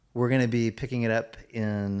We're going to be picking it up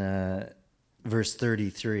in verse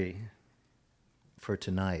 33 for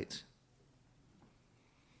tonight.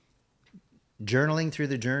 Journaling through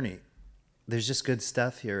the journey. There's just good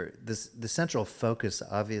stuff here. The central focus,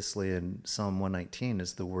 obviously, in Psalm 119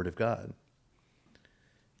 is the Word of God.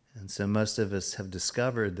 And so most of us have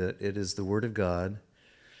discovered that it is the Word of God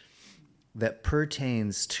that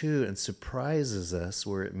pertains to and surprises us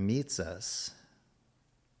where it meets us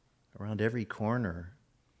around every corner,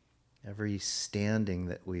 every standing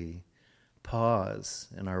that we pause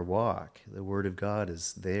in our walk. The Word of God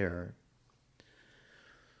is there.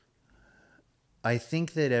 I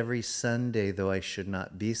think that every Sunday, though I should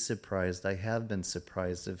not be surprised, I have been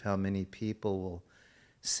surprised of how many people will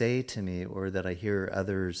say to me, or that I hear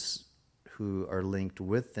others who are linked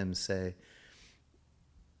with them say,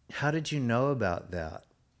 "How did you know about that?"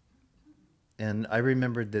 And I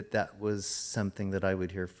remembered that that was something that I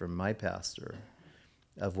would hear from my pastor,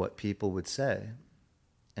 of what people would say.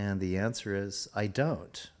 And the answer is, I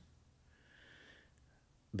don't.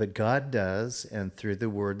 But God does, and through the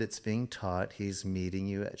word that's being taught, he's meeting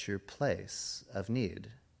you at your place of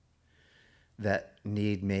need. That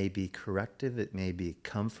need may be corrective, it may be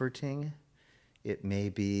comforting, it may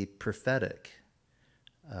be prophetic.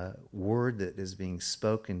 A word that is being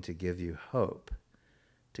spoken to give you hope,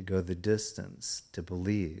 to go the distance, to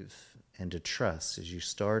believe, and to trust as you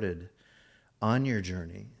started on your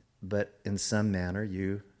journey, but in some manner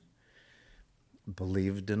you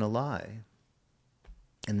believed in a lie.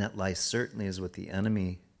 And that lie certainly is what the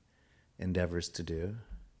enemy endeavors to do.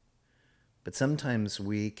 But sometimes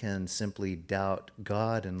we can simply doubt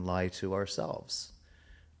God and lie to ourselves.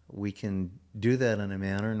 We can do that in a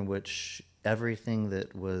manner in which everything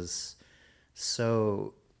that was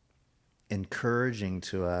so encouraging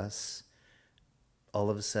to us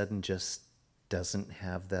all of a sudden just doesn't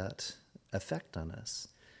have that effect on us.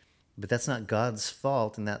 But that's not God's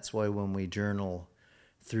fault, and that's why when we journal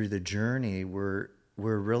through the journey, we're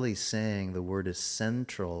really saying the word is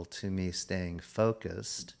central to me staying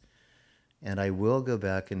focused. And I will go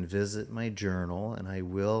back and visit my journal, and I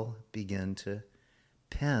will begin to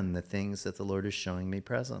pen the things that the Lord is showing me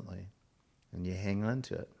presently. And you hang on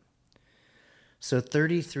to it. So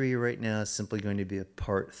 33 right now is simply going to be a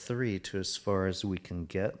part 3 to as far as we can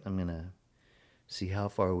get. I'm going to see how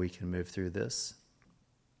far we can move through this.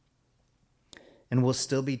 And we'll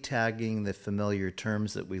still be tagging the familiar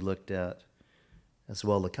terms that we looked at as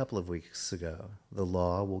well a couple of weeks ago. The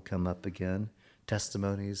law will come up again,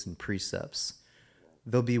 testimonies and precepts.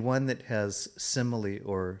 There'll be one that has simile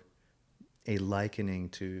or a likening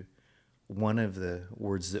to one of the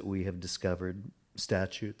words that we have discovered,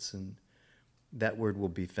 statutes, and that word will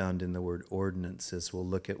be found in the word ordinances. We'll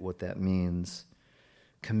look at what that means,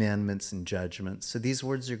 commandments and judgments. So these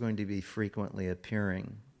words are going to be frequently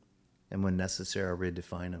appearing, and when necessary, I'll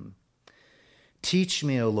redefine them. Teach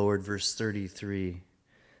me, O Lord, verse 33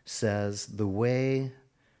 says, the way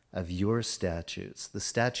of your statutes. The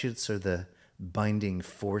statutes are the binding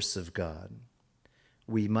force of God.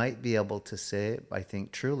 We might be able to say, I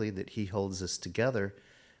think truly, that he holds us together,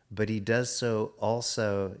 but he does so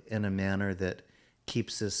also in a manner that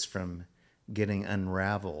keeps us from getting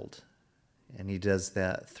unraveled. And he does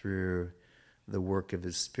that through the work of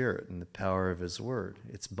his Spirit and the power of his word.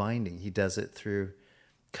 It's binding. He does it through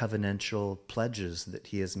covenantal pledges that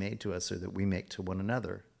he has made to us or that we make to one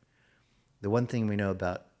another. The one thing we know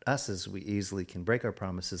about us is we easily can break our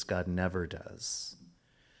promises. God never does.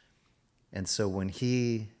 And so when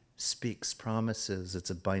he speaks promises, it's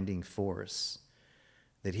a binding force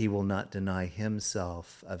that he will not deny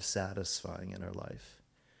himself of satisfying in our life.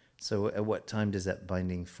 So at what time does that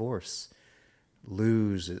binding force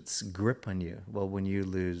lose its grip on you? Well, when you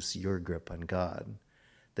lose your grip on God,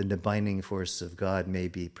 then the binding force of God may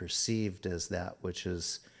be perceived as that which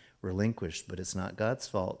is relinquished, but it's not God's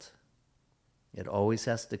fault. It always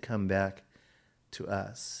has to come back to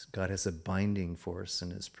us. God has a binding force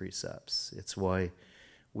in his precepts. It's why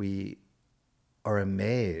we are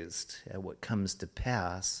amazed at what comes to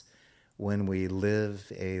pass when we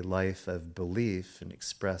live a life of belief and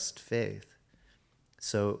expressed faith.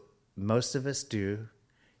 So most of us do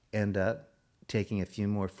end up taking a few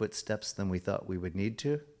more footsteps than we thought we would need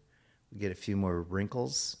to. We get a few more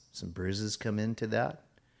wrinkles, some bruises come into that.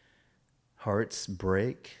 Hearts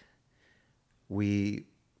break. We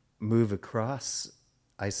move across,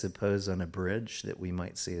 I suppose, on a bridge that we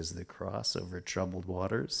might see as the cross over troubled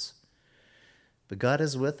waters. But God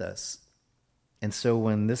is with us. And so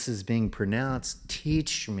when this is being pronounced,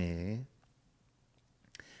 teach me,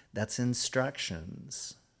 that's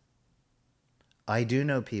instructions. I do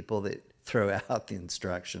know people that throw out the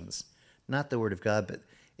instructions, not the word of God, but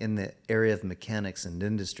in the area of mechanics and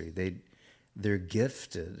industry. They're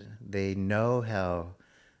gifted. They know how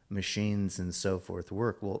machines and so forth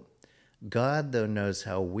work. Well, God, though, knows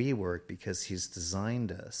how we work because he's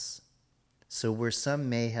designed us. So where some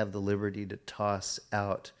may have the liberty to toss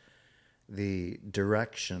out the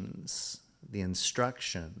directions, the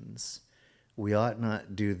instructions, we ought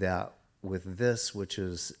not do that with this, which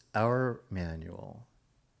is our manual.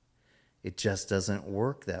 It just doesn't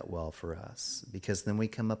work that well for us, because then we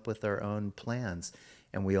come up with our own plans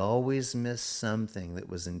and we always miss something that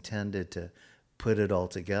was intended to put it all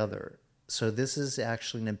together. So this is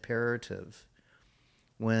actually an imperative.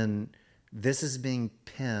 When this is being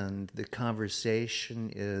penned, the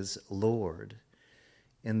conversation is, Lord,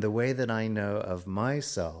 in the way that I know of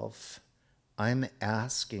myself, I'm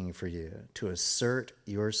asking for you to assert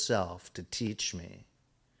yourself to teach me.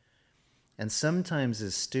 And sometimes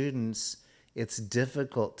as students, it's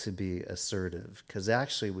difficult to be assertive because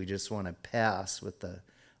actually we just want to pass with the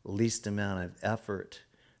least amount of effort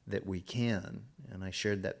that we can. And I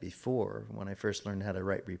shared that before. When I first learned how to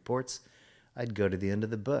write reports, I'd go to the end of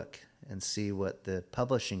the book and see what the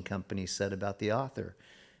publishing company said about the author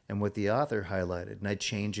and what the author highlighted. And I'd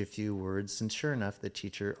change a few words, and sure enough, the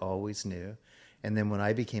teacher always knew. And then when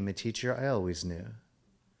I became a teacher, I always knew.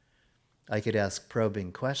 I could ask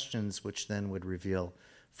probing questions, which then would reveal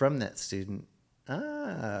from that student,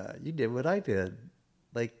 you did what I did,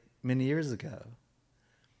 like many years ago.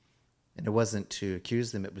 And it wasn't to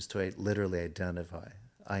accuse them, it was to literally identify.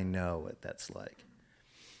 I know what that's like.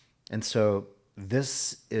 And so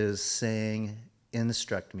this is saying,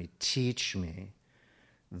 instruct me, teach me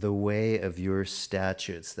the way of your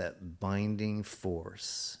statutes, that binding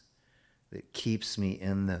force that keeps me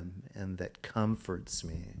in them and that comforts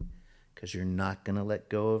me, because you're not going to let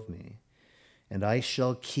go of me. And I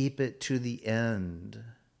shall keep it to the end.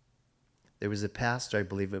 There was a pastor, I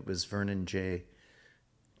believe it was J.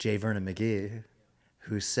 Vernon McGee,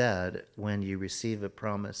 who said, when you receive a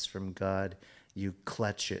promise from God, you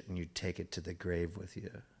clutch it and you take it to the grave with you.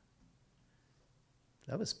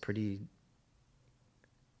 That was pretty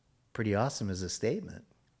awesome as a statement,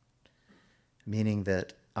 meaning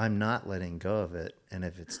that I'm not letting go of it, and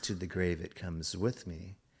if it's to the grave, it comes with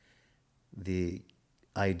me. The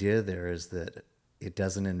idea there is that it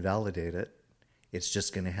doesn't invalidate it. It's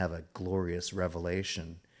just going to have a glorious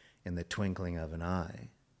revelation in the twinkling of an eye.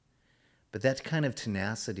 But that kind of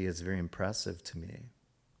tenacity is very impressive to me,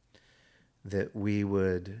 that we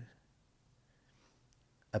would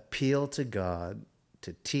appeal to God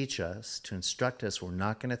to teach us, to instruct us. We're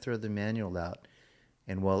not going to throw the manual out.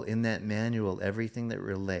 And while in that manual, everything that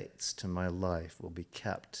relates to my life will be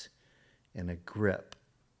kept in a grip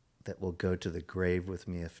that will go to the grave with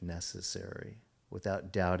me if necessary,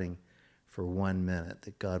 without doubting for 1 minute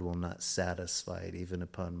that God will not satisfy it even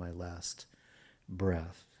upon my last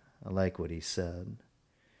breath. I like what he said.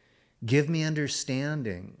 Give me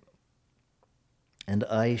understanding, and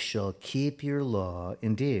I shall keep your law.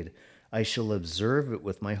 Indeed, I shall observe it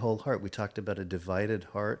with my whole heart. We talked about a divided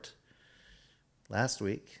heart last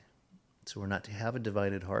week. So we're not to have a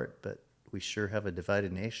divided heart, but we sure have a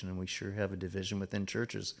divided nation, and we sure have a division within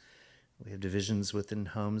churches. We have divisions within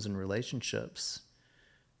homes and relationships.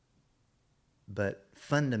 But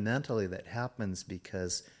fundamentally that happens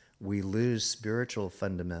because we lose spiritual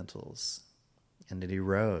fundamentals, and it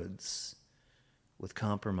erodes with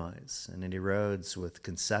compromise, and it erodes with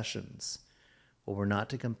concessions. Well, we're not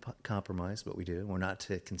to compromise, but we do. We're not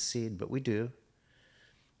to concede, but we do.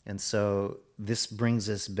 And so this brings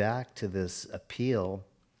us back to this appeal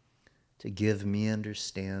to give me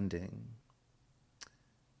understanding.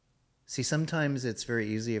 See, sometimes it's very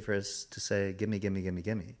easy for us to say, gimme, gimme, gimme,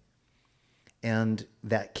 gimme. And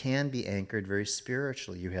that can be anchored very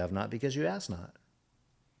spiritually. You have not because you ask not.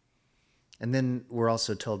 And then we're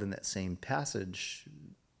also told in that same passage,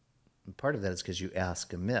 and part of that is because you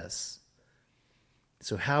ask amiss.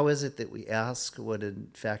 So how is it that we ask what in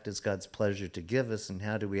fact is God's pleasure to give us, and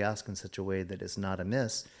how do we ask in such a way that is not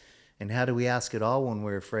amiss? And how do we ask at all when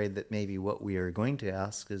we're afraid that maybe what we are going to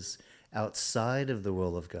ask is outside of the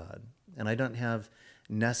will of God? And I don't have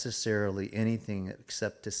necessarily anything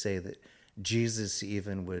except to say that Jesus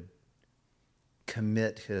even would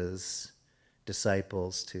commit his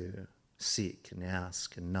disciples to seek and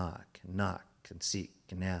ask and knock and seek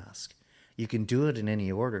and ask. You can do it in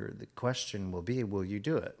any order. The question will be, will you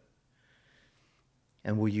do it?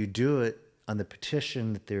 And will you do it on the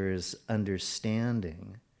petition that there is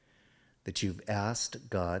understanding that you've asked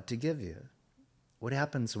God to give you? What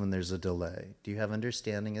happens when there's a delay? Do you have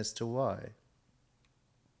understanding as to why?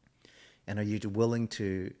 And are you willing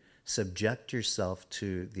to subject yourself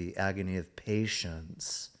to the agony of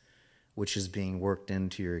patience, which is being worked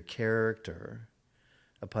into your character,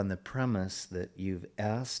 upon the premise that you've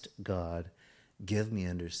asked God, give me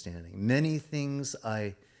understanding. Many things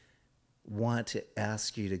I want to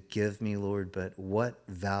ask you to give me, Lord, but what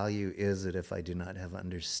value is it if I do not have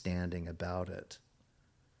understanding about it?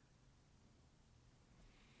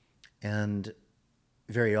 And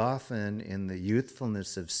very often in the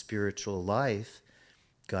youthfulness of spiritual life,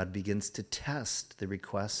 God begins to test the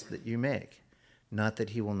request that you make. Not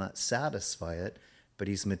that he will not satisfy it, but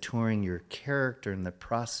he's maturing your character in the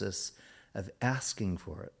process of asking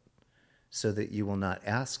for it, so that you will not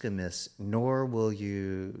ask amiss, nor will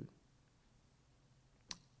you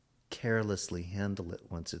carelessly handle it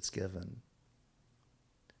once it's given.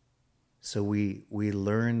 So we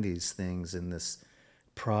learn these things in this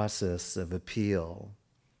process of appeal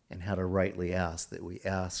and how to rightly ask, that we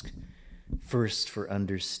ask first for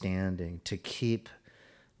understanding, to keep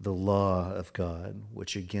the law of God,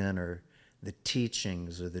 which again are the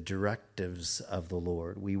teachings or the directives of the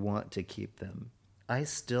Lord. We want to keep them. I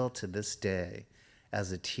still, to this day,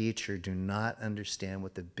 as a teacher, do not understand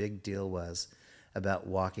what the big deal was about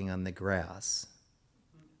walking on the grass.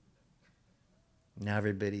 Now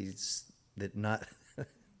everybody's that not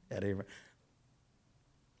at any,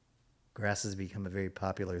 grass has become a very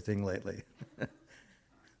popular thing lately.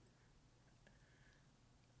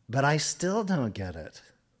 But I still don't get it.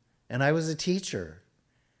 And I was a teacher.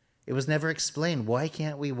 It was never explained. Why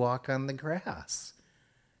can't we walk on the grass?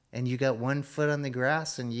 And you got 1 foot on the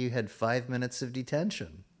grass and you had 5 minutes of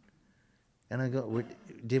detention. And I go,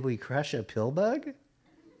 did we crush a pill bug?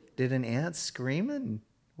 Did an ant scream? And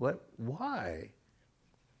what? Why?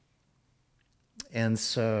 And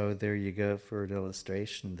so there you go for an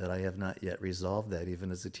illustration that I have not yet resolved that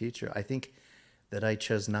even as a teacher. I think that I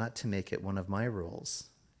chose not to make it one of my rules.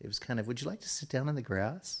 It was kind of, would you like to sit down on the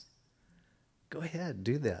grass? Go ahead,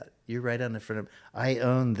 do that. You're right on the front of, I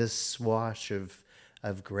own this swash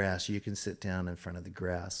of grass. You can sit down in front of the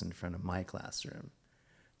grass in front of my classroom.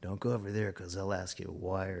 Don't go over there because they'll ask you,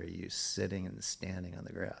 why are you sitting and standing on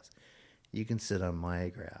the grass? You can sit on my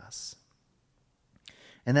grass.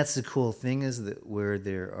 And that's the cool thing, is that where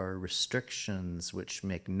there are restrictions which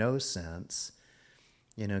make no sense,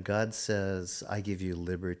 you know, God says, I give you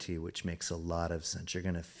liberty, which makes a lot of sense. You're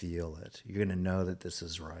going to feel it. You're going to know that this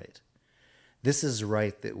is right. This is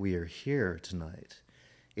right that we are here tonight.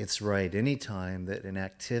 It's right anytime that an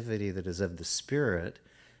activity that is of the Spirit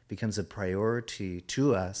becomes a priority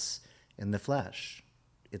to us in the flesh.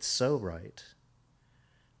 It's so right.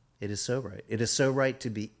 It is so right. It is so right to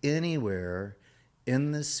be anywhere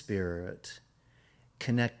in the Spirit,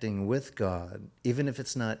 connecting with God, even if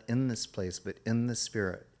it's not in this place, but in the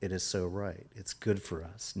Spirit. It is so right. It's good for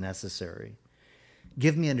us, necessary.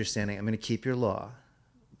 Give me understanding. I'm going to keep your law,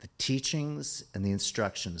 the teachings and the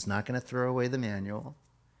instructions. Not going to throw away the manual,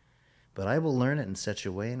 but I will learn it in such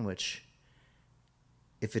a way in which,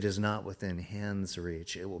 if it is not within hand's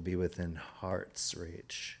reach, it will be within heart's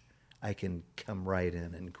reach. I can come right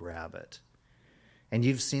in and grab it. And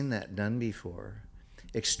you've seen that done before.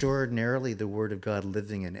 Extraordinarily, the Word of God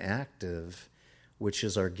living and active, which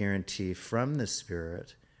is our guarantee from the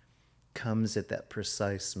Spirit, comes at that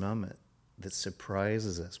precise moment that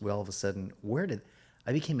surprises us. We all of a sudden,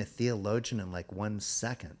 I became a theologian in like 1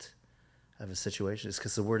 second of a situation. It's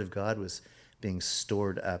because the Word of God was being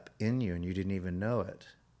stored up in you and you didn't even know it.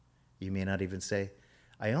 You may not even say,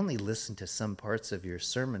 I only listened to some parts of your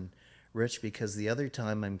sermon, Rich, because the other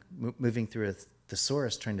time I'm moving through a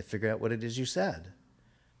thesaurus trying to figure out what it is you said.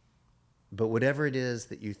 But whatever it is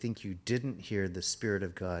that you think you didn't hear, the Spirit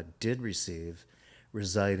of God did receive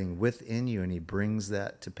residing within you, and he brings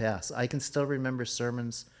that to pass. I can still remember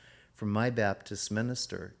sermons from my Baptist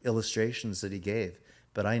minister, illustrations that he gave.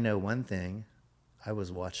 But I know one thing, I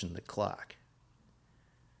was watching the clock.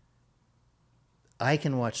 I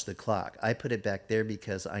can watch the clock. I put it back there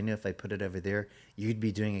because I know if I put it over there, you'd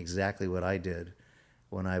be doing exactly what I did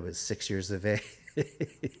when I was 6 years of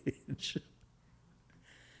age.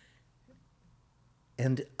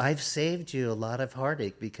 And I've saved you a lot of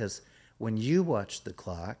heartache, because when you watch the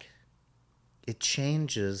clock, it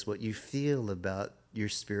changes what you feel about your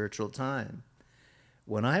spiritual time.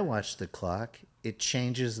 When I watch the clock, it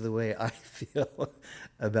changes the way I feel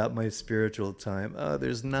about my spiritual time. Oh,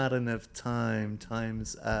 there's not enough time.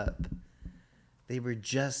 Time's up. They were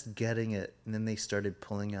just getting it, and then they started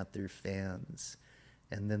pulling out their fans,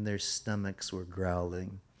 and then their stomachs were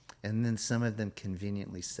growling. And then some of them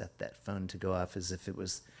conveniently set that phone to go off as if it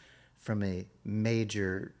was from a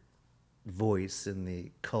major voice in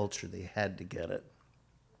the culture. They had to get it.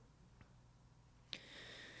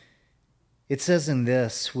 It says in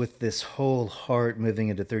this, with this whole heart moving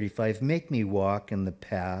into 35, make me walk in the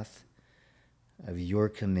path of your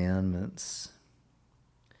commandments.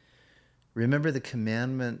 Remember, the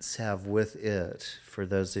commandments have with it, for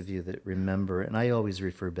those of you that remember, and I always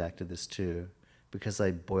refer back to this too, because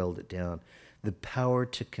I boiled it down, the power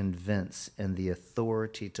to convince and the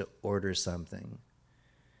authority to order something.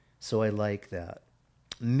 So I like that.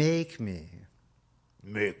 Make me.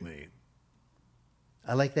 Make me.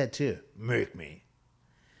 I like that too. Make me.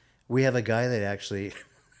 We have a guy that actually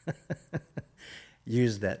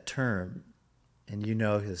used that term, and you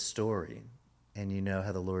know his story, and you know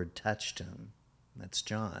how the Lord touched him. That's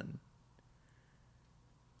John.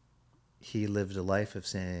 He lived a life of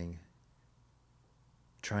saying,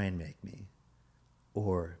 try and make me,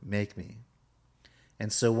 or make me.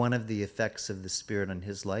 And so one of the effects of the Spirit on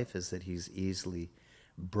his life is that he's easily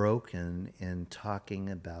broken in talking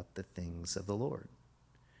about the things of the Lord.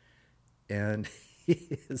 And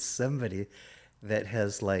he is somebody that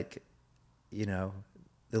has the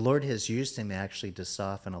Lord has used him actually to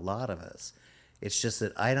soften a lot of us. It's just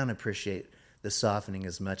that I don't appreciate the softening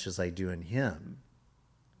as much as I do in him.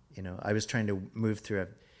 I was trying to move through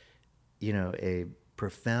a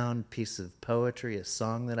profound piece of poetry, a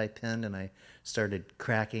song that I penned, and I started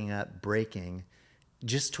cracking up, breaking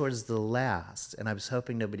just towards the last. And I was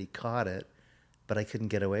hoping nobody caught it, but I couldn't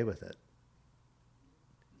get away with it.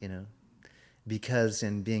 Because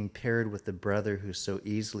in being paired with the brother who so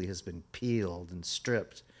easily has been peeled and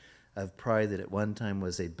stripped of pride that at one time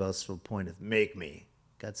was a boastful point of make me,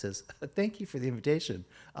 God says, thank you for the invitation.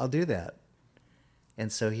 I'll do that.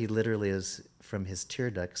 And so he literally is, from his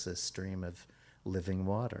tear ducts, a stream of living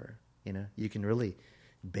water. You can really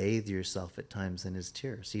bathe yourself at times in his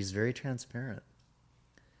tears. He's very transparent.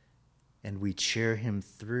 And we cheer him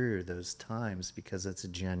through those times because it's a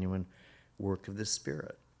genuine work of the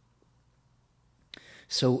Spirit.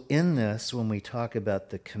 So in this, when we talk about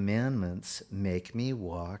the commandments, make me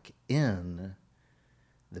walk in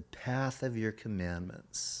the path of your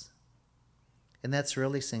commandments. And that's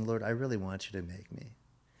really saying, Lord, I really want you to make me.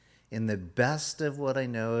 In the best of what I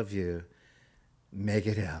know of you, make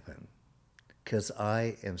it happen. Because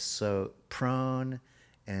I am so prone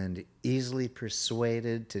and easily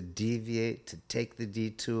persuaded to deviate, to take the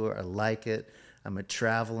detour. I like it. I'm a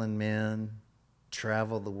traveling man,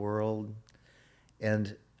 travel the world.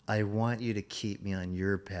 And I want you to keep me on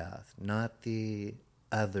your path, not the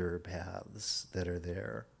other paths that are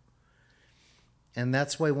there. And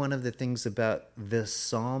that's why one of the things about this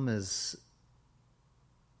psalm is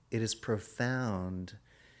it is profound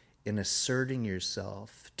in asserting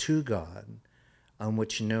yourself to God on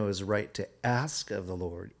which you know is right to ask of the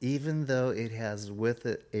Lord, even though it has with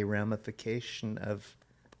it a ramification of,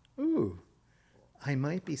 I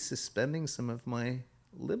might be suspending some of my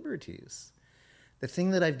liberties. The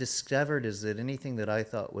thing that I've discovered is that anything that I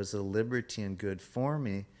thought was a liberty and good for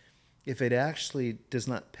me, if it actually does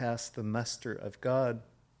not pass the muster of God,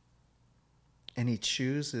 and he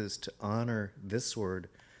chooses to honor this word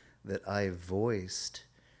that I voiced,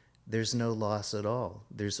 there's no loss at all.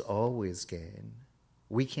 There's always gain.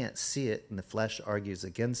 We can't see it, and the flesh argues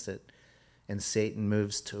against it, and Satan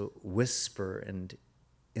moves to whisper and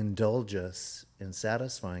indulge us in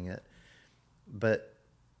satisfying it. But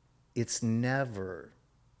it's never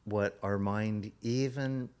what our mind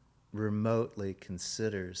even remotely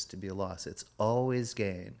considers to be a loss. It's always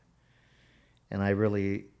gain. And I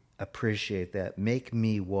really appreciate that. Make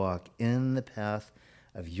me walk in the path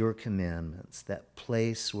of your commandments, that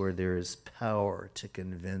place where there is power to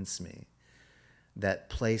convince me, that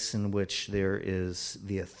place in which there is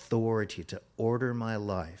the authority to order my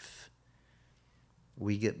life.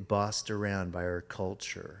 We get bossed around by our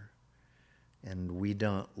culture, and we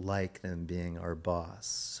don't like them being our boss.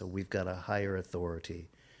 So we've got a higher authority,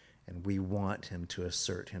 and we want him to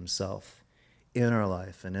assert himself in our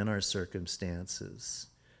life and in our circumstances.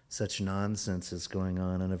 Such nonsense is going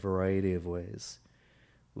on in a variety of ways.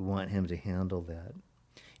 We want him to handle that.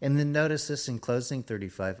 And then notice this in closing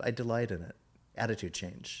 35, I delight in it. Attitude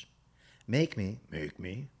change. Make me. Make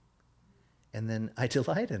me. And then I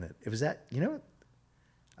delight in it. It was that,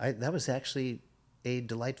 that was actually a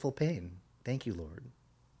delightful pain. Thank you, Lord.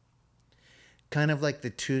 Kind of like the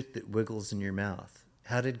tooth that wiggles in your mouth.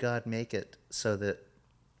 How did God make it so that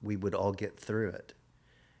we would all get through it?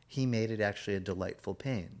 He made it actually a delightful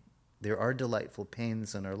pain. There are delightful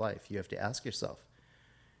pains in our life. You have to ask yourself,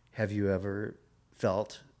 have you ever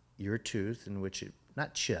felt your tooth in which it,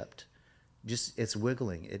 not chipped, just it's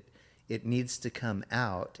wiggling. It needs to come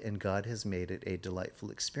out, and God has made it a delightful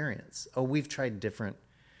experience. Oh, we've tried different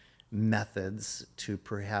methods to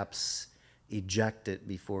perhaps eject it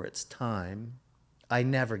before it's time. I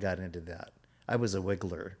never got into that. I was a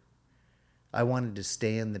wiggler. I wanted to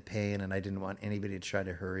stay in the pain, and I didn't want anybody to try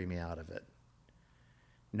to hurry me out of it.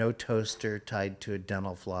 No toaster tied to a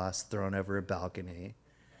dental floss thrown over a balcony.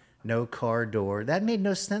 No car door. That made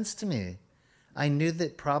no sense to me. I knew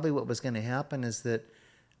that probably what was going to happen is that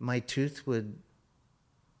my tooth would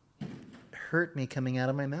hurt me coming out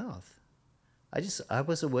of my mouth. I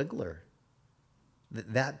was a wiggler.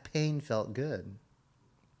 That pain felt good.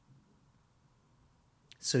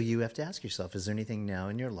 So you have to ask yourself, is there anything now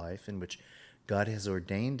in your life in which God has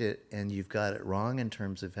ordained it and you've got it wrong in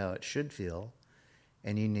terms of how it should feel?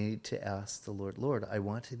 And you need to ask the Lord, Lord, I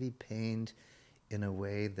want to be pained in a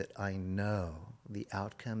way that I know the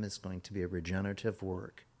outcome is going to be a regenerative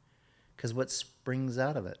work. Because what springs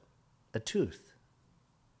out of it? A tooth.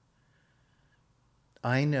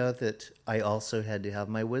 I know that I also had to have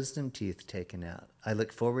my wisdom teeth taken out. I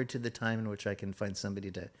look forward to the time in which I can find somebody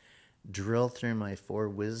to drill through my 4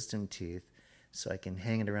 wisdom teeth so I can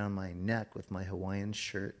hang it around my neck with my Hawaiian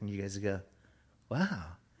shirt. And you guys go, wow,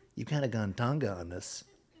 you kind of gone Tonga on this.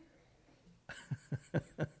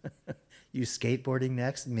 You skateboarding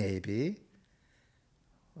next? Maybe.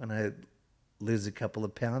 When I lose a couple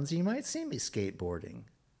of pounds, you might see me skateboarding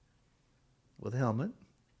with a helmet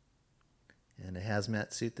and a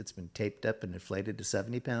hazmat suit that's been taped up and inflated to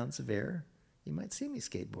 70 pounds of air. You might see me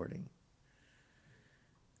skateboarding.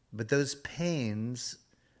 But those pains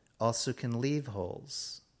also can leave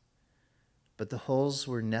holes. But the holes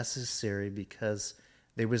were necessary because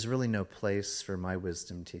there was really no place for my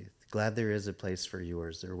wisdom teeth. Glad there is a place for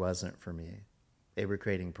yours. There wasn't for me. They were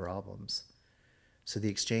creating problems. So the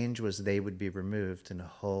exchange was they would be removed and a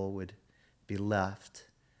hole would be left,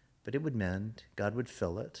 but it would mend. God would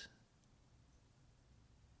fill it.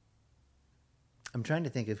 I'm trying to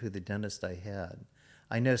think of who the dentist I had.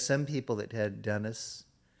 I know some people that had dentists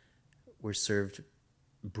were served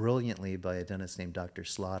brilliantly by a dentist named Dr.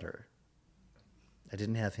 Slaughter. I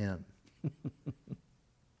didn't have him.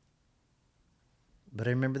 But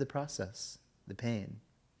I remember the process, the pain.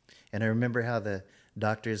 And I remember how the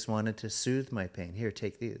doctors wanted to soothe my pain. Here,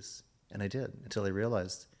 take these. And I did, until I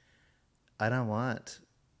realized I don't want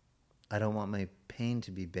my pain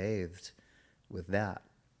to be bathed with that.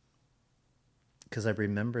 Because I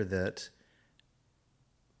remember that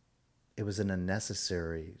it was an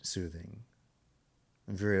unnecessary soothing.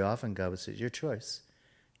 And very often God would say, your choice.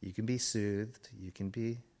 You can be soothed. You can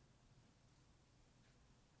be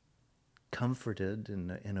comforted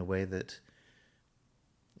in a way that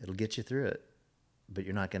it'll get you through it. But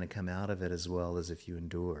you're not going to come out of it as well as if you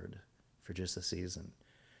endured for just a season.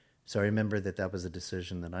 So I remember that was a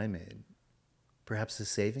decision that I made. Perhaps a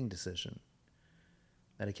saving decision.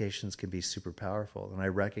 Medications can be super powerful. And I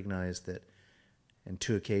recognized that in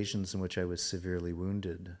 2 occasions in which I was severely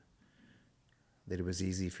wounded, that it was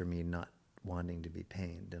easy for me not wanting to be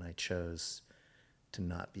pained. And I chose to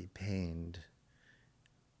not be pained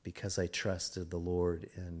because I trusted the Lord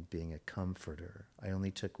in being a comforter. I only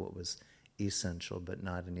took what was essential, but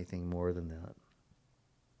not anything more than that.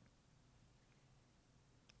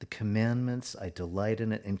 The commandments, I delight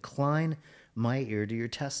in it. Incline my ear to your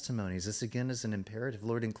testimonies. This again is an imperative.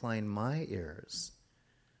 Lord, incline my ears.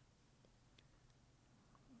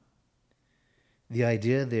 The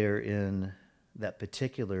idea there in that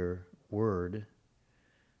particular word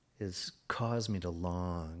is cause me to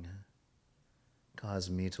long. Cause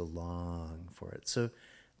me to long for it. So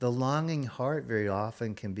the longing heart very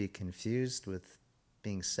often can be confused with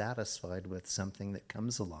being satisfied with something that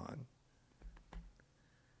comes along.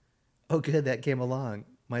 Oh, good, that came along.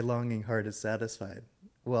 My longing heart is satisfied.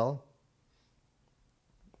 Well,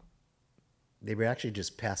 they were actually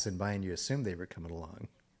just passing by and you assumed they were coming along.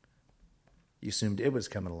 You assumed it was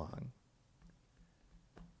coming along.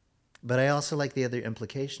 But I also like the other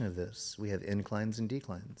implication of this. We have inclines and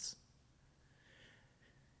declines.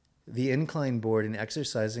 The incline board in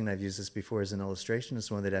exercising, and I've used this before as an illustration,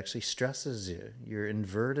 is one that actually stresses you. You're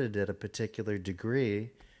inverted at a particular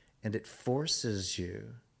degree, and it forces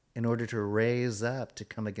you in order to raise up to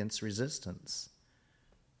come against resistance.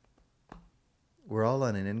 We're all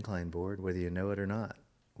on an incline board, whether you know it or not.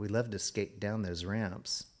 We love to skate down those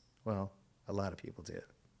ramps. Well, a lot of people do.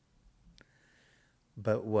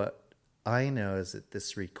 But what I know is that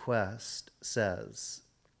this request says,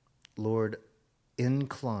 Lord,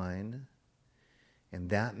 incline, and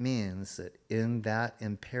that means that in that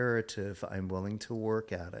imperative, I'm willing to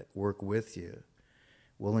work at it, work with you,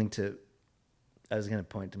 willing to, I was going to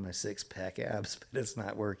point to my 6-pack abs, but it's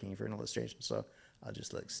not working for an illustration, so I'll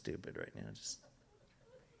just look stupid right now. Just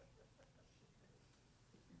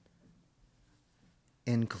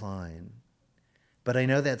incline. But I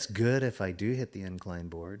know that's good if I do hit the incline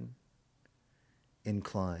board.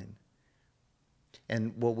 Incline.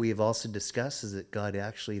 And what we have also discussed is that God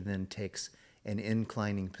actually then takes an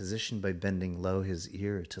inclining position by bending low his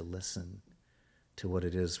ear to listen to what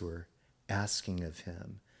it is we're asking of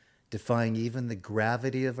him, defying even the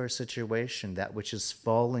gravity of our situation, that which is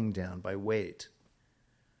falling down by weight.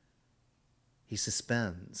 He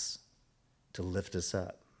suspends to lift us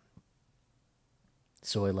up.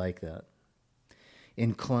 So I like that.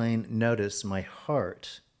 Incline, notice, my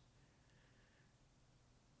heart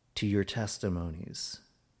to your testimonies.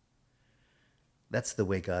 That's the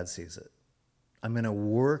way God sees it. I'm going to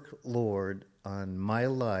work, Lord, on my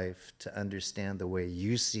life to understand the way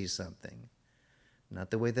you see something. Not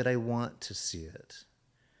the way that I want to see it,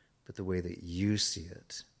 but the way that you see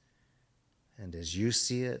it. And as you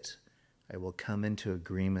see it, I will come into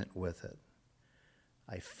agreement with it.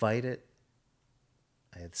 I fight it.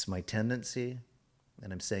 It's my tendency,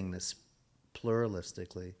 and I'm saying this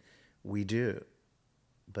pluralistically, we do.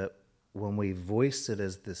 But when we voice it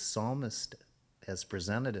as the psalmist has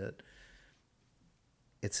presented it,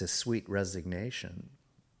 it's a sweet resignation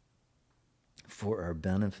for our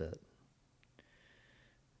benefit.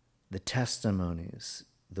 The testimonies,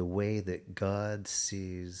 the way that God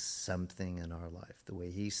sees something in our life, the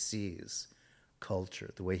way he sees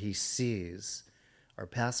culture, the way he sees our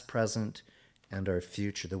past, present, and our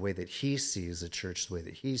future, the way that he sees a church, the way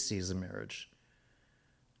that he sees a marriage.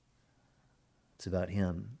 It's about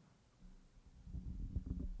him.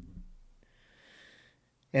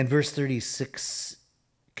 And verse 36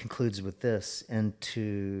 concludes with this, and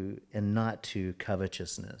not to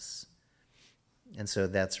covetousness. And so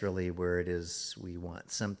that's really where it is we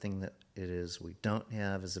want something that it is we don't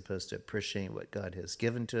have, as opposed to appreciating what God has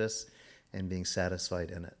given to us and being satisfied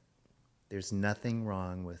in it. There's nothing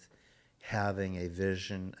wrong with having a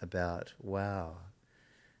vision about, wow,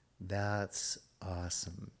 that's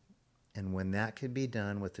awesome. And when that can be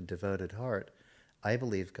done with a devoted heart, I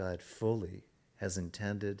believe God fully has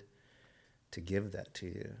intended to give that to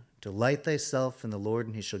you. Delight thyself in the Lord,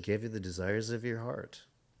 and he shall give you the desires of your heart.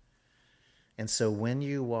 And so when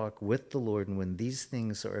you walk with the Lord, and when these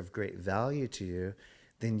things are of great value to you,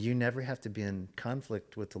 then you never have to be in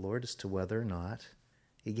conflict with the Lord as to whether or not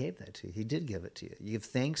he gave that to you. He did give it to you. You give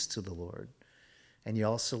thanks to the Lord. And you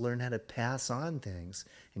also learn how to pass on things.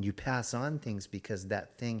 And you pass on things because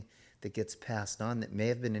that thing that gets passed on that may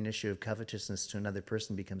have been an issue of covetousness to another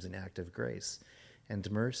person becomes an act of grace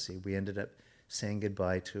and mercy. We ended up saying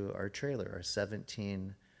goodbye to our trailer, our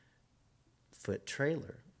 17-foot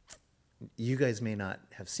trailer. You guys may not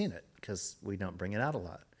have seen it because we don't bring it out a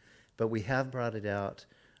lot. But we have brought it out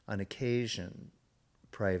on occasion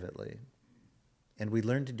privately. And we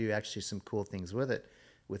learned to do actually some cool things with it,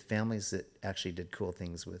 with families that actually did cool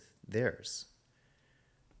things with theirs.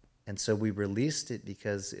 And so we released it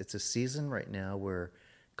because it's a season right now where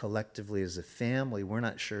collectively as a family, we're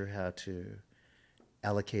not sure how to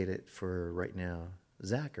allocate it for right now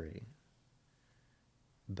Zachary.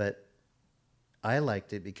 But I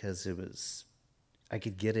liked it because I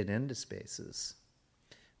could get it into spaces.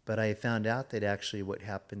 But I found out that actually what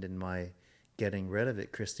happened in my getting rid of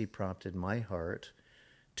it, Christy prompted my heart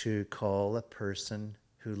to call a person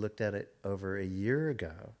who looked at it over a year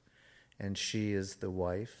ago. And she is the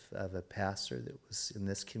wife of a pastor that was in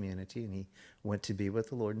this community, and he went to be with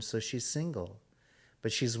the Lord, and so she's single.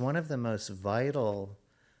 But she's one of the most vital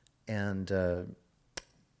and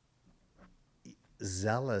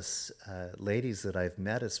zealous ladies that I've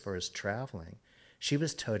met as far as traveling. She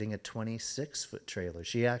was toting a 26-foot trailer.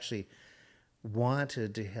 She actually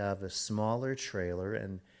wanted to have a smaller trailer,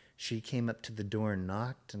 and she came up to the door and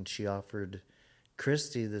knocked, and she offered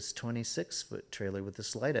Christy this 26-foot trailer with a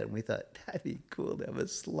slide out. And we thought, that'd be cool to have a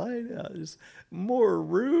slide out. There's more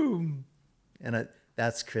room. And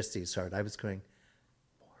that's Christy's heart. I was going,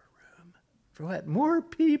 more room? For what? More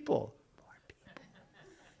people. More people.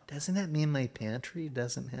 Doesn't that mean my pantry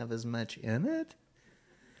doesn't have as much in it?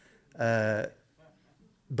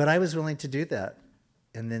 But I was willing to do that.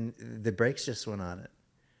 And then the brakes just went on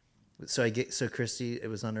it. So Christy, it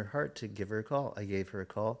was on her heart to give her a call. I gave her a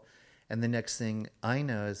call. And the next thing I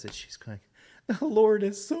know is that she's going, the Lord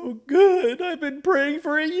is so good. I've been praying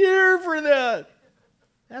for a year for that.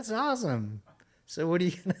 That's awesome. So what are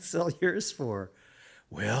you going to sell yours for?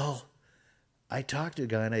 Well, I talked to a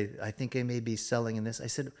guy, and I think I may be selling in this. I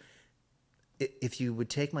said, if you would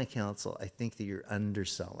take my counsel, I think that you're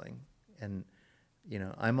underselling. And,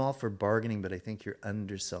 I'm all for bargaining, but I think you're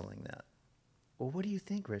underselling that. Well, what do you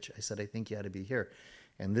think, Rich? I said, I think you ought to be here.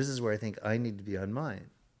 And this is where I think I need to be on mine.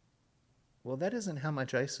 Well, that isn't how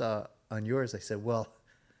much I saw on yours. I said, well,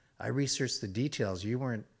 I researched the details. You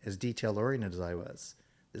weren't as detail oriented as I was.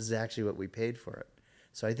 This is actually what we paid for it.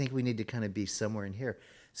 So I think we need to kind of be somewhere in here.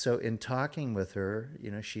 So in talking with her,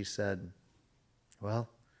 she said, well,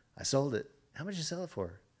 I sold it. How much did you sell it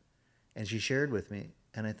for? And she shared with me.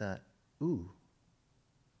 And I thought, ooh,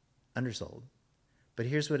 undersold. But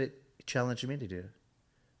here's what it challenged me to do.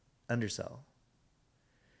 Undersell.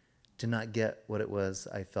 To not get what it was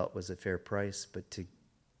I felt was a fair price, but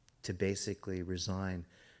to basically resign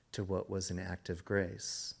to what was an act of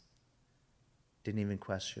grace. Didn't even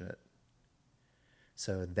question it.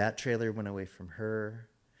 So that trailer went away from her,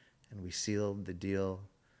 and we sealed the deal.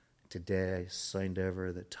 Today I signed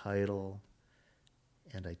over the title,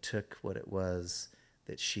 and I took what it was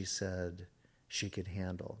that she said she could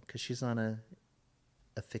handle, because she's on a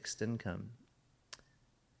fixed income.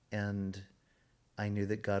 And I knew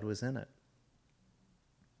that God was in it.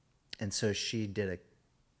 And so she did a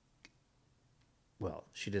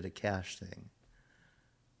cash thing.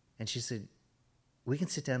 And she said, we can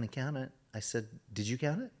sit down and count it. I said, did you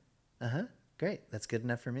count it? Uh-huh. Great. That's good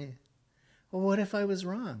enough for me. Well, what if I was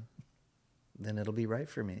wrong? Then it'll be right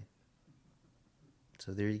for me.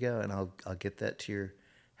 So there you go. And I'll get that to your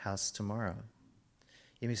house tomorrow.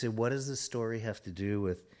 You may say, what does this story have to do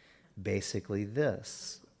with basically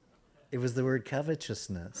this? It was the word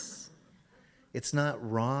covetousness. It's not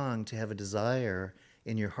wrong to have a desire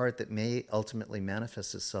in your heart that may ultimately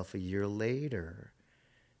manifest itself a year later.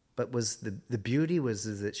 But the beauty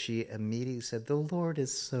was that she immediately said, the Lord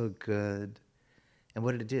is so good. And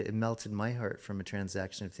what did it do? It melted my heart from a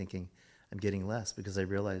transaction of thinking, I'm getting less, because I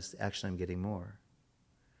realized, actually, I'm getting more.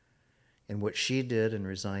 And what she did in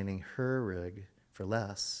resigning her rig for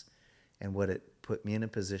less, and what it put me in a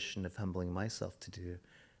position of humbling myself to do,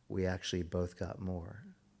 we actually both got more.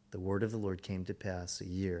 The word of the Lord came to pass a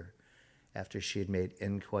year after she had made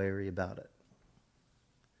inquiry about it.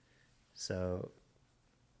 So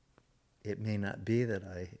it may not be that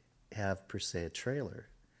I have per se a trailer,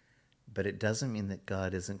 but it doesn't mean that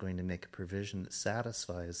God isn't going to make a provision that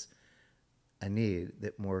satisfies a need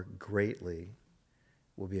that more greatly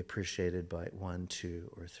will be appreciated by 1,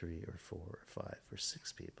 2, or 3, or 4, or 5, or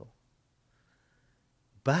 6 people.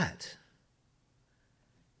 But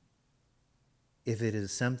if it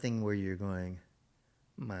is something where you're going,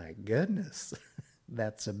 my goodness,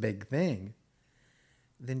 that's a big thing,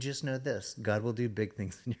 then just know this: God will do big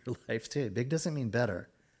things in your life too. Big doesn't mean better.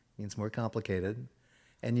 It means more complicated.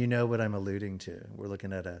 And you know what I'm alluding to. We're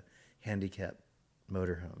looking at a handicapped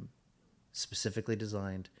motorhome, specifically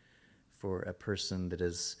designed for a person that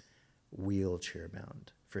is wheelchair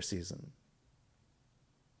bound for a season.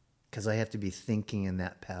 Because I have to be thinking in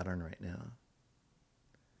that pattern right now.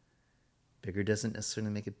 Bigger doesn't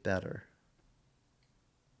necessarily make it better.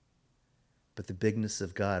 But the bigness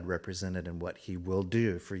of God represented in what he will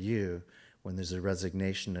do for you when there's a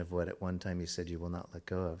resignation of what at one time he said you will not let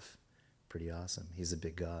go of. Pretty awesome. He's a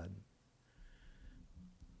big God.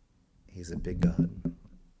 He's a big God.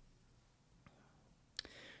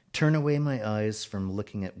 Turn away my eyes from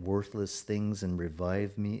looking at worthless things and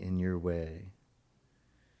revive me in your way.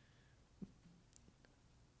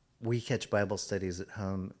 We catch Bible studies at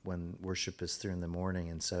home when worship is through in the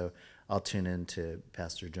morning, and so I'll tune in to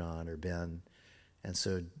Pastor John or Ben. And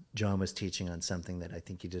so John was teaching on something that I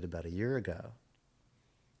think he did about a year ago.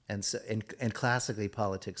 And so, and classically,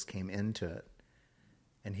 politics came into it.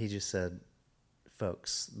 And he just said,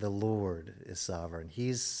 folks, the Lord is sovereign.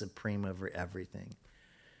 He's supreme over everything.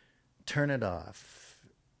 Turn it off.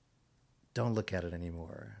 Don't look at it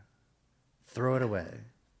anymore. Throw it away.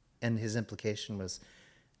 And his implication was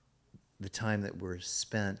the time that we're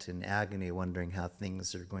spent in agony wondering how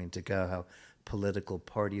things are going to go, how political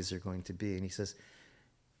parties are going to be. And he says,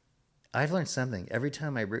 I've learned something. Every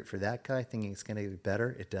time I root for that guy thinking it's going to get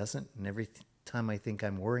better, it doesn't. And every time I think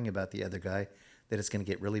I'm worrying about the other guy that it's going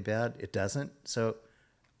to get really bad, it doesn't. So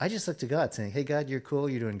I just look to God saying, hey, God, you're cool.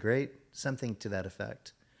 You're doing great. Something to that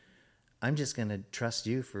effect. I'm just going to trust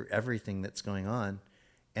you for everything that's going on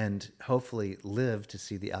and hopefully live to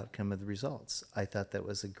see the outcome of the results. I thought that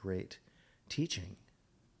was a great teaching.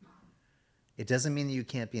 It doesn't mean that you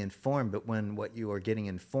can't be informed, but when what you are getting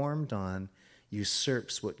informed on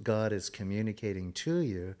usurps what God is communicating to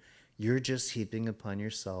you, you're just heaping upon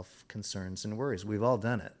yourself concerns and worries. We've all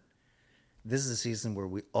done it. This is a season where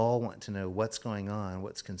we all want to know what's going on,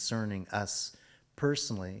 what's concerning us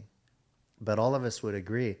personally, but all of us would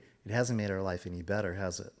agree it hasn't made our life any better,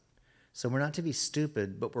 has it? So we're not to be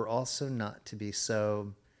stupid, but we're also not to be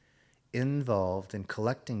so involved in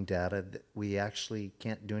collecting data that we actually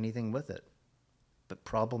can't do anything with it, but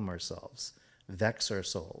problem ourselves, vex our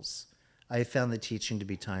souls. I found the teaching to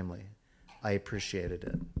be timely. I appreciated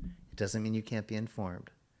it. It doesn't mean you can't be informed,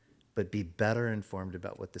 but be better informed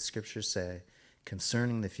about what the scriptures say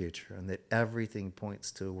concerning the future, and that everything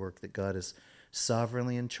points to a work that God is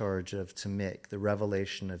sovereignly in charge of to make the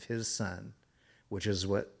revelation of his Son, which is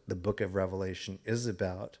what the book of Revelation is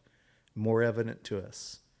about, more evident to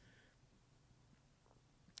us.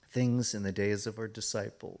 Things in the days of our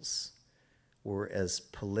disciples were as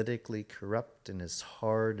politically corrupt and as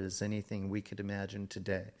hard as anything we could imagine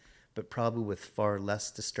today, but probably with far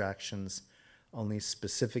less distractions, only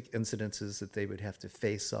specific incidences that they would have to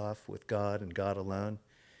face off with God and God alone,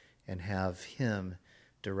 and have him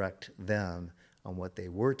direct them on what they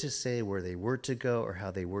were to say, where they were to go, or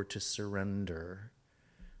how they were to surrender.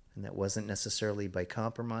 And that wasn't necessarily by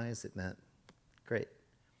compromise. It meant, great,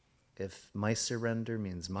 if my surrender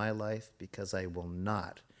means my life, because I will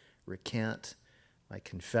not recant my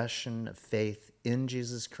confession of faith in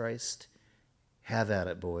Jesus Christ, have at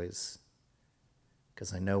it, boys,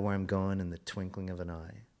 because I know where I'm going in the twinkling of an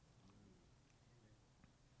eye.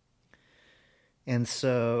 And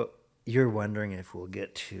so you're wondering if we'll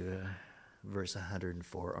get to verse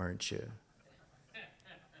 104, aren't you?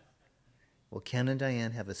 Well, Ken and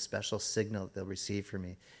Diane have a special signal that they'll receive from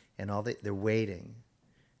me, and they're waiting,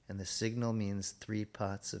 and the signal means 3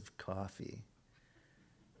 pots of coffee,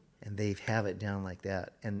 and they have it down like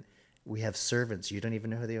that. And we have servants, you don't even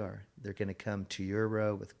know who they are. They're going to come to your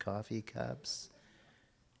row with coffee cups.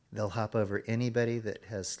 They'll hop over anybody that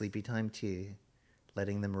has sleepy time tea,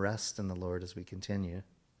 letting them rest in the Lord as we continue.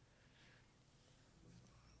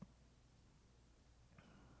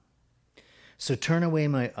 So turn away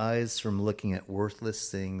my eyes from looking at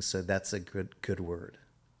worthless things. So that's a good word.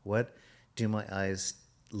 What do my eyes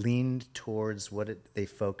lean towards? They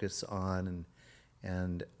focus on?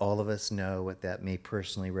 And all of us know what that may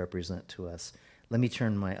personally represent to us. Let me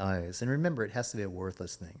turn my eyes. And remember, it has to be a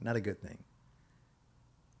worthless thing, not a good thing.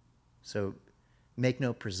 So make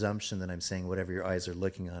no presumption that I'm saying whatever your eyes are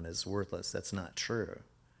looking on is worthless. That's not true.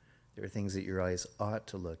 There are things that your eyes ought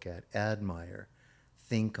to look at, admire,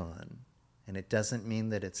 think on. And it doesn't mean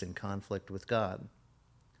that it's in conflict with God,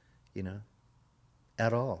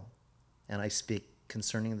 at all. And I speak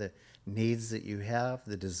concerning the needs that you have,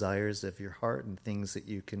 the desires of your heart, and things that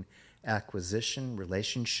you can acquisition,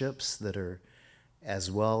 relationships that are as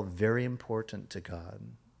well very important to God.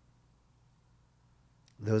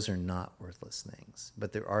 Those are not worthless things.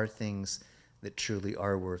 But there are things that truly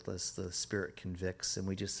are worthless. The Spirit convicts, and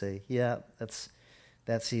we just say, yeah,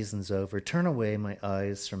 that season's over. Turn away my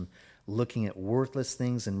eyes from looking at worthless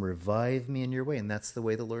things and revive me in your way. And that's the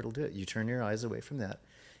way the Lord will do it. You turn your eyes away from that,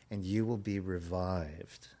 and you will be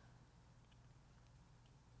revived.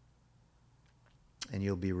 And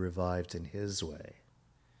you'll be revived in his way.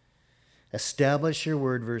 Establish your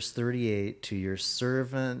word, verse 38, to your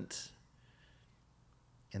servant.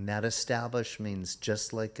 And that establish means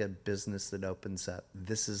just like a business that opens up.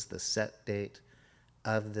 This is the set date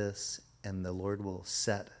of this, and the Lord will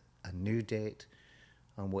set a new date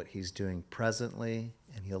on what he's doing presently,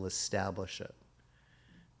 and he'll establish it.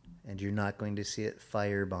 And you're not going to see it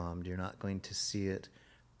firebombed. You're not going to see it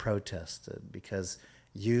protested, because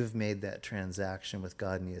you've made that transaction with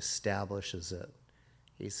God and he establishes it.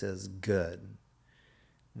 He says, good.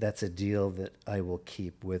 That's a deal that I will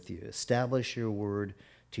keep with you. Establish your word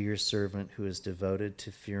to your servant who is devoted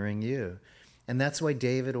to fearing you. And that's why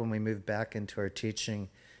David, when we move back into our teaching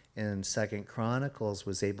in 2 Chronicles,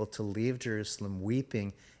 was able to leave Jerusalem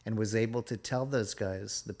weeping and was able to tell those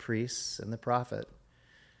guys, the priests and the prophet,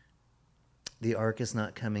 the ark is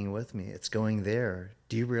not coming with me. It's going there.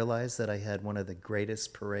 Do you realize that I had one of the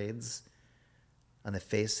greatest parades on the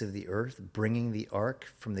face of the earth, bringing the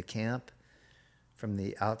ark from the camp, from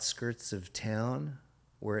the outskirts of town,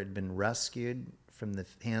 where it had been rescued from the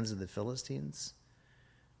hands of the Philistines?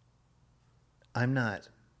 I'm not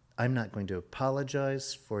going to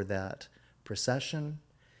apologize for that procession.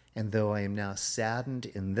 And though I am now saddened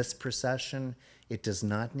in this procession, it does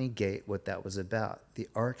not negate what that was about. The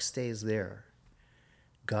ark stays there.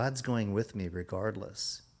 God's going with me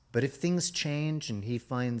regardless. But if things change and he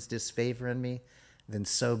finds disfavor in me, then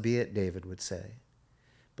so be it, David would say.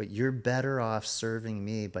 But you're better off serving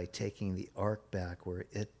me by taking the ark back where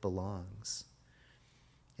it belongs.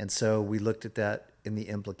 And so we looked at that in the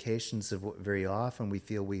implications of what very often we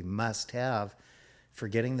feel we must have,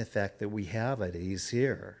 forgetting the fact that we have it. He's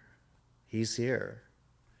here. He's here.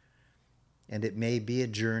 And it may be a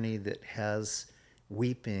journey that has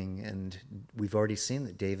weeping, and we've already seen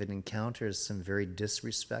that David encounters some very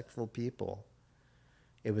disrespectful people.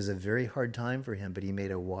 It was a very hard time for him, but he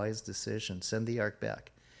made a wise decision. Send the ark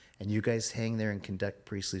back, and you guys hang there and conduct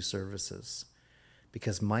priestly services,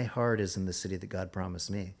 because my heart is in the city that God promised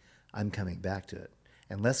me. I'm coming back to it.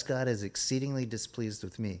 Unless God is exceedingly displeased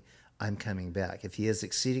with me, I'm coming back. If he is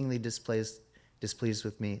exceedingly displeased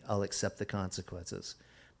with me, I'll accept the consequences.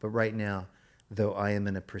 But right now, though I am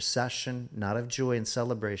in a procession, not of joy and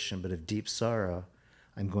celebration, but of deep sorrow,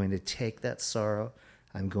 I'm going to take that sorrow.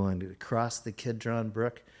 I'm going to cross the Kidron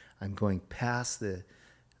Brook. I'm going past the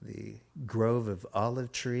grove of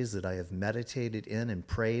olive trees that I have meditated in and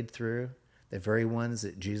prayed through, the very ones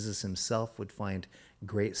that Jesus himself would find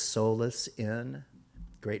great solace in,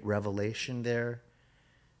 great revelation there.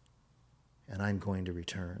 And I'm going to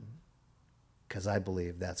return because I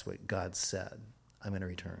believe that's what God said. I'm going to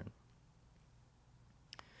return.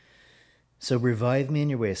 So revive me in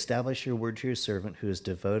your way. Establish your word to your servant who is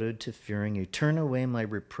devoted to fearing you. Turn away my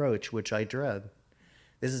reproach, which I dread.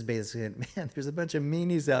 This is basically, man, there's a bunch of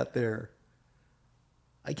meanies out there.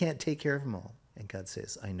 I can't take care of them all. And God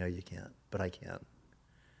says, I know you can't, but I can.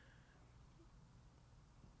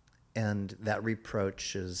 And that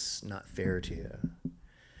reproach is not fair to you.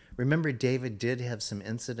 Remember, David did have some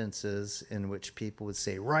incidences in which people would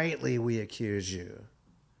say, rightly we accuse you.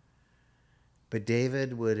 But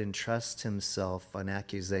David would entrust himself on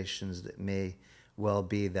accusations that may well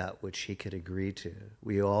be that which he could agree to.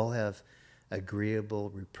 We all have agreeable,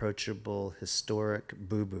 reproachable, historic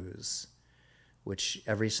boo-boos, which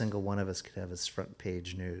every single one of us could have as front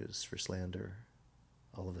page news for slander.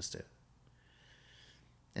 All of us do.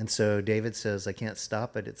 And so David says, I can't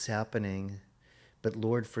stop it. It's happening. But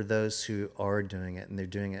Lord, for those who are doing it, and they're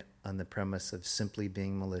doing it on the premise of simply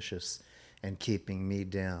being malicious and keeping me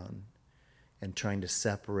down and trying to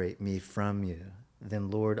separate me from you,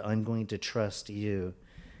 then Lord, I'm going to trust you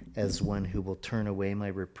as one who will turn away my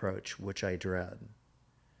reproach, which I dread.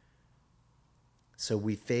 So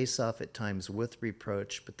we face off at times with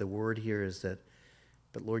reproach, but the word here is that,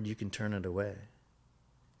 but Lord, you can turn it away.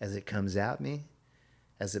 As it comes at me,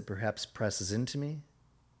 as it perhaps presses into me,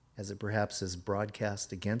 as it perhaps is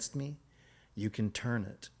broadcast against me, you can turn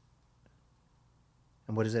it.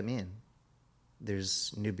 And what does that mean?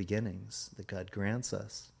 There's new beginnings that God grants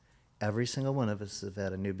us. Every single one of us have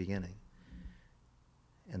had a new beginning.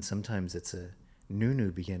 And sometimes it's a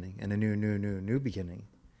new beginning and a new beginning.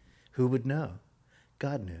 Who would know?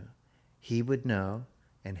 God knew. He would know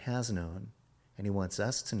and has known, and he wants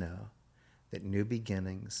us to know that new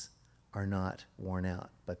beginnings are not worn out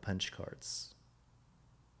by punch cards.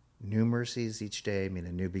 New mercies each day mean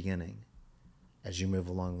a new beginning as you move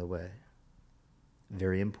along the way.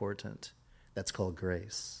 Very important. That's called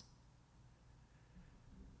grace.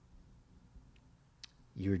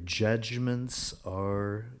 Your judgments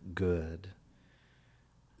are good.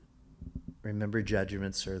 Remember,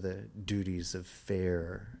 judgments are the duties of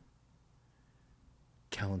fair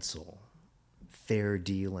counsel, fair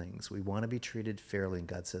dealings. We want to be treated fairly, and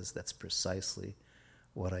God says that's precisely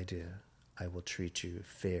what I do. I will treat you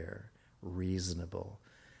fair, reasonable,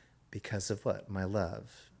 because of what? My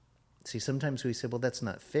love. See, sometimes we say, well, that's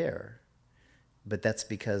not fair, but that's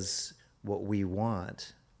because what we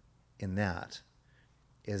want in that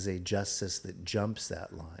is a justice that jumps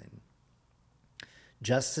that line.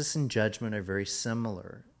 Justice and judgment are very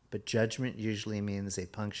similar, but judgment usually means a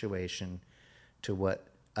punctuation to what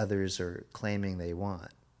others are claiming they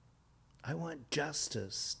want. I want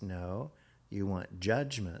justice. No, you want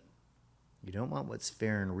judgment. You don't want what's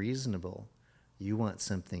fair and reasonable. You want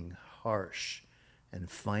something harsh and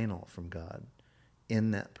final from God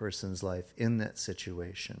in that person's life, in that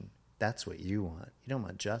situation. That's what you want. You don't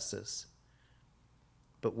want justice.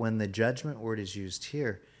 But when the judgment word is used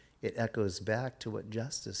here, it echoes back to what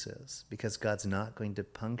justice is, because God's not going to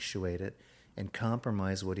punctuate it and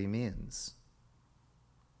compromise what he means.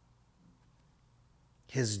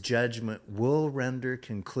 His judgment will render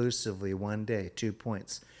conclusively one day. 2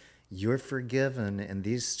 points. You're forgiven, and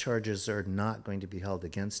these charges are not going to be held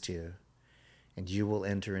against you. And you will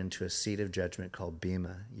enter into a seat of judgment called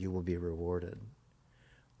Bema. You will be rewarded.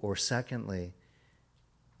 Or secondly,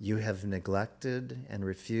 you have neglected and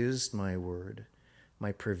refused my word,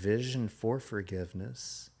 my provision for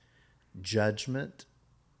forgiveness. Judgment,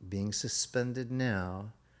 being suspended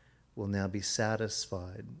now, will now be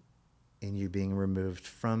satisfied in you being removed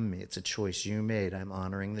from me. It's a choice you made. I'm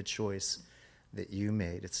honoring the choice that you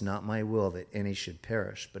made. It's not my will that any should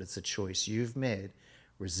perish, but it's a choice you've made,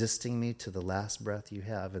 resisting me to the last breath you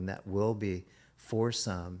have, and that will be, for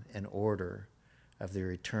some, an order of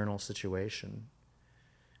their eternal situation.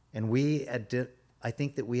 And I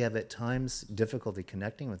think that we have at times difficulty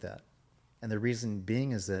connecting with that. And the reason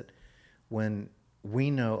being is that when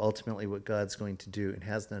we know ultimately what God's going to do and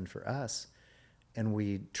has done for us, and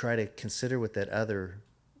we try to consider what that other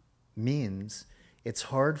means, it's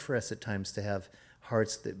hard for us at times to have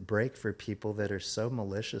hearts that break for people that are so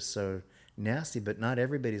malicious, so nasty. But not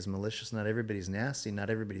everybody's malicious, not everybody's nasty, not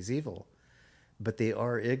everybody's evil. But they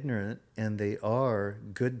are ignorant, and they are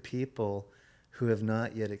good people who have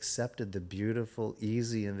not yet accepted the beautiful,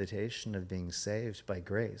 easy invitation of being saved by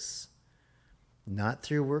grace. Not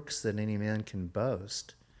through works that any man can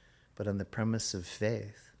boast, but on the premise of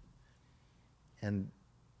faith. And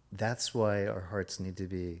that's why our hearts need to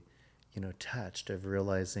be, touched, of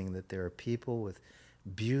realizing that there are people with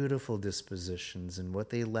beautiful dispositions, and what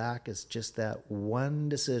they lack is just that one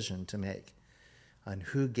decision to make on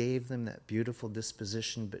who gave them that beautiful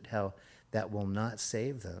disposition, but how that will not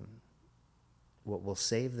save them. What will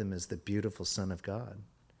save them is the beautiful Son of God,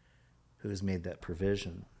 who has made that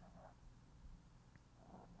provision.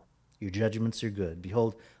 Your judgments are good.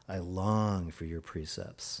 Behold, I long for your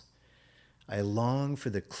precepts. I long for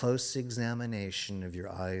the close examination of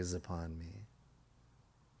your eyes upon me.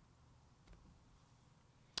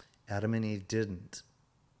 Adam and Eve didn't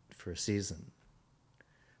for a season.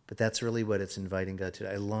 But that's really what it's inviting God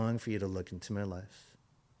to. I long for you to look into my life.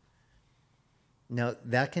 Now,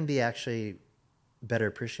 that can be actually better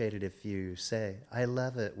appreciated if you say, I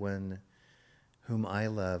love it when whom I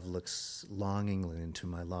love looks longingly into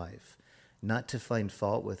my life, not to find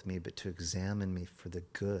fault with me, but to examine me for the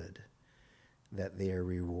good that they are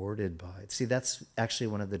rewarded by. See, that's actually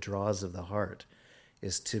one of the draws of the heart,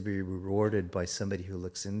 is to be rewarded by somebody who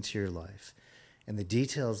looks into your life and the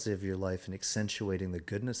details of your life, and accentuating the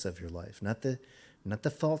goodness of your life, not the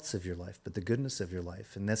faults of your life, but the goodness of your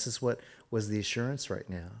life. And this is what was the assurance right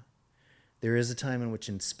now. There is a time in which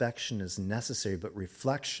inspection is necessary, but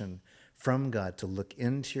reflection from God to look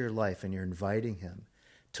into your life, and you're inviting him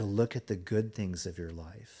to look at the good things of your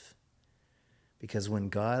life. Because when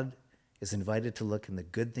God is invited to look in the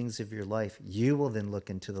good things of your life, you will then look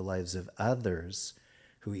into the lives of others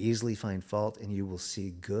who easily find fault, and you will see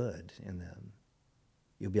good in them.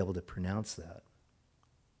 You'll be able to pronounce that.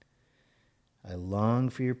 I long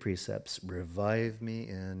for your precepts. Revive me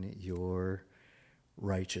in your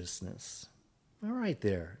righteousness. All right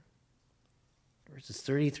there. Verses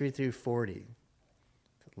 33 through 40.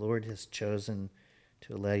 The Lord has chosen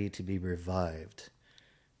to allow you to be revived.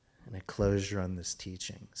 And a closure on this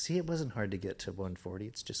teaching. See, it wasn't hard to get to 140.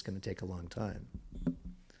 It's just going to take a long time.